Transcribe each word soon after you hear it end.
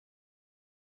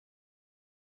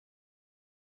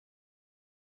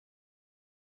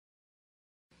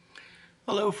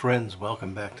Hello friends,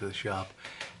 welcome back to the shop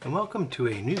and welcome to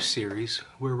a new series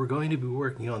where we're going to be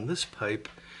working on this pipe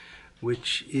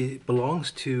which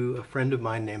belongs to a friend of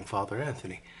mine named Father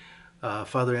Anthony.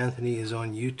 Father Anthony is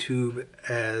on YouTube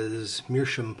as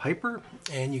Meerschaum Piper,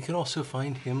 and you can also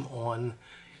find him on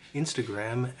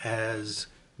Instagram as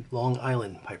Long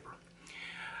Island Piper.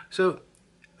 So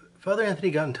Father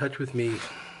Anthony got in touch with me,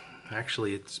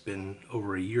 actually it's been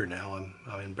over a year now,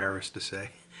 I'm embarrassed to say,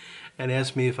 and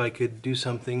asked me if I could do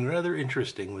something rather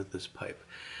interesting with this pipe.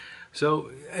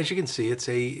 So as you can see, it's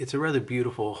a rather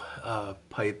beautiful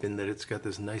pipe in that it's got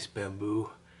this nice bamboo.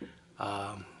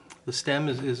 The stem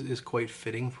is quite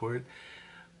fitting for it,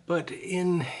 but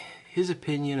in his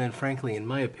opinion, and frankly in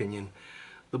my opinion,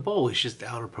 the bowl is just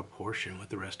out of proportion with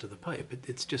the rest of the pipe.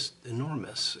 It's just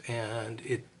enormous, and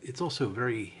it's also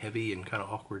very heavy and kind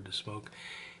of awkward to smoke.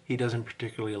 He doesn't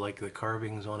particularly like the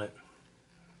carvings on it.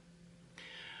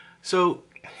 So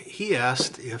he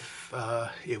asked if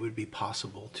it would be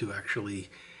possible to actually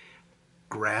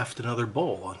graft another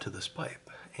bowl onto this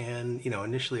pipe. And,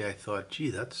 initially I thought,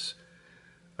 gee, that's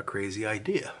a crazy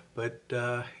idea. But,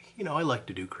 I like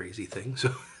to do crazy things,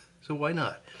 so why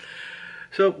not?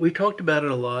 So we talked about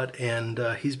it a lot, and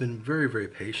he's been very, very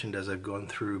patient as I've gone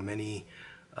through many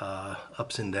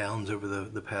ups and downs over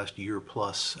the past year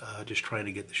plus, just trying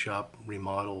to get the shop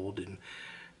remodeled and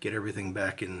get everything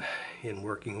back in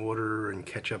working order and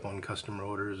catch up on customer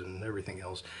orders and everything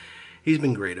else. He's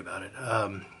been great about it.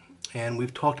 And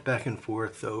we've talked back and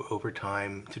forth over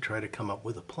time to try to come up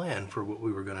with a plan for what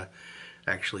we were going to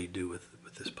actually do with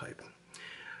this pipe.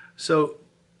 So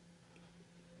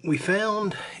we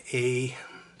found a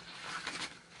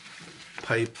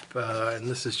pipe, and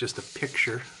this is just a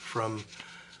picture from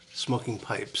Smoking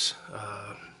Pipes.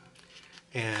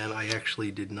 And I actually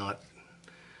did not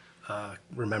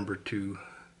remember to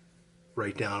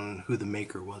write down who the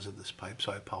maker was of this pipe,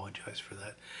 so I apologize for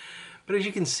that. But as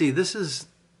you can see, this is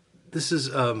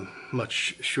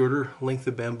much shorter length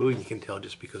of bamboo. You can tell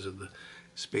just because of the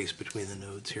space between the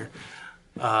nodes here.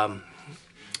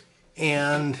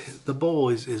 And the bowl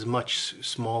is much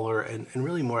smaller and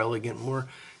really more elegant, more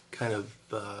kind of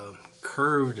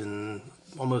curved and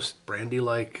almost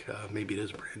brandy-like. Maybe it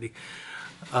is brandy.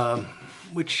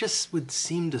 Which just would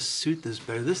seem to suit this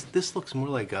better. This looks more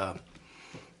like I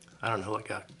don't know, like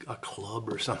a club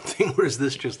or something, whereas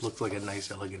this just looks like a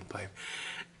nice, elegant pipe.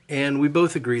 And we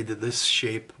both agreed that this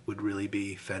shape would really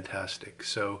be fantastic.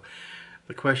 So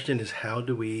the question is, how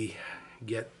do we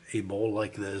get a bowl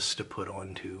like this to put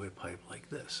onto a pipe like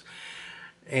this?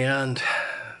 And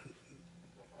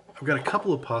I've got a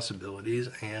couple of possibilities,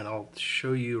 and I'll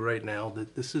show you right now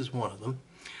that this is one of them.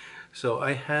 So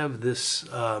I have this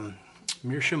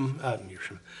Meerschaum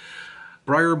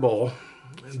briar bowl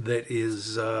that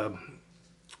is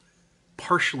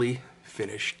partially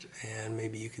finished, and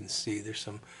maybe you can see there's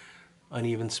some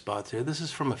uneven spots there. This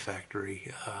is from a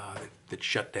factory that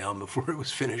shut down before it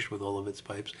was finished with all of its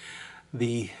pipes.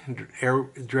 The air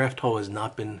draft hole has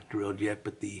not been drilled yet,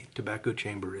 but the tobacco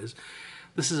chamber is.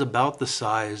 This is about the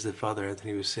size that Father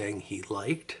Anthony was saying he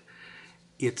liked.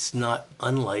 It's not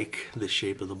unlike the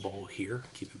shape of the bowl here.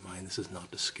 Keep in mind, this is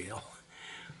not to scale.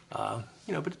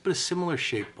 But a similar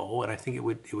shaped bowl, and I think it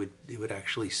would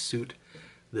actually suit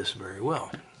this very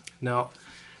well. Now,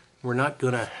 we're not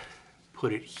gonna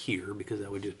put it here because that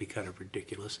would just be kind of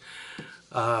ridiculous.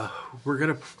 We're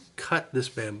gonna cut this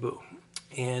bamboo,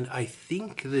 and I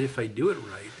think that if I do it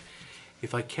right,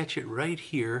 if I catch it right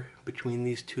here between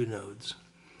these two nodes,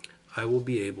 I will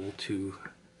be able to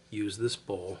use this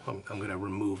bowl. I'm going to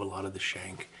remove a lot of the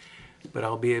shank, but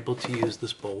I'll be able to use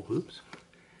this bowl,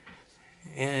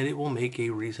 and it will make a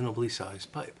reasonably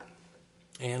sized pipe.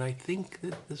 And I think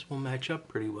that this will match up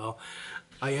pretty well.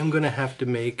 I am going to have to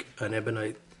make an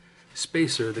ebonite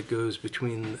spacer that goes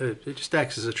between, it just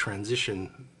acts as a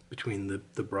transition between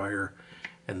the briar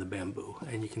and the bamboo,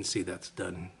 and you can see that's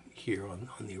done here on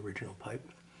the original pipe.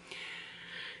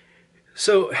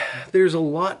 So there's a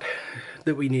lot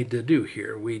that we need to do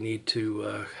here. We need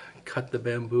to cut the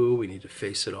bamboo, we need to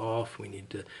face it off, we need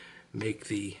to make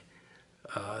the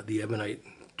ebonite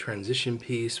transition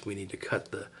piece, we need to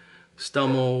cut the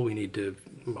stummel, we need to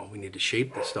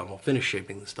shape the stummel, finish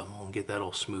shaping the stummel and get that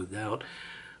all smoothed out.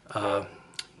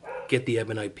 Get the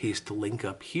ebonite piece to link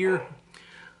up here.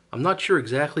 I'm not sure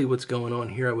exactly what's going on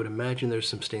here. I would imagine there's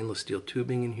some stainless steel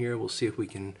tubing in here. We'll see if we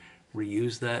can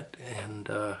reuse that and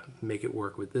make it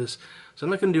work with this. So I'm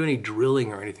not going to do any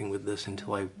drilling or anything with this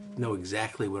until I know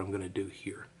exactly what I'm going to do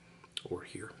here or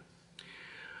here.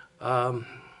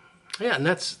 Yeah, and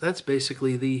that's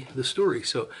basically the story.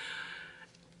 So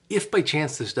if by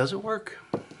chance this doesn't work,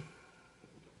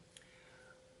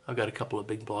 I've got a couple of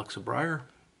big blocks of briar.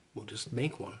 We'll just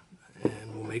make one,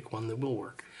 and we'll make one that will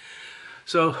work.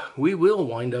 So we will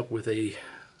wind up with a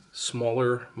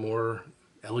smaller, more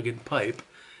elegant pipe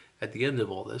at the end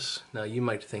of all this. Now you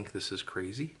might think this is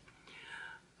crazy.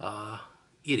 It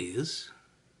is,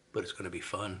 but it's going to be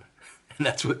fun, and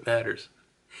that's what matters.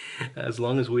 As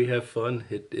long as we have fun,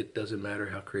 it doesn't matter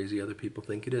how crazy other people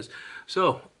think it is.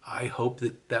 So I hope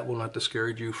that that will not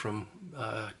discourage you from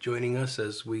joining us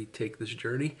as we take this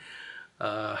journey.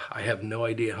 I have no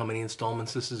idea how many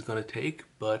installments this is going to take,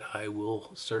 but I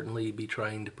will certainly be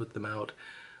trying to put them out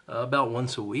about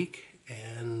once a week,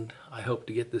 and I hope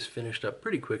to get this finished up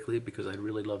pretty quickly because I'd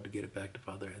really love to get it back to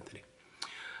Father Anthony.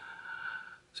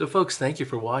 So folks, thank you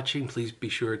for watching. Please be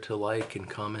sure to like and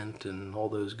comment and all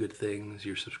those good things.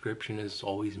 Your subscription is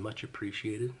always much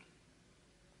appreciated.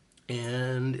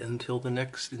 And until the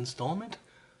next installment,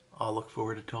 I'll look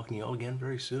forward to talking to you all again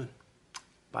very soon.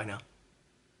 Bye now.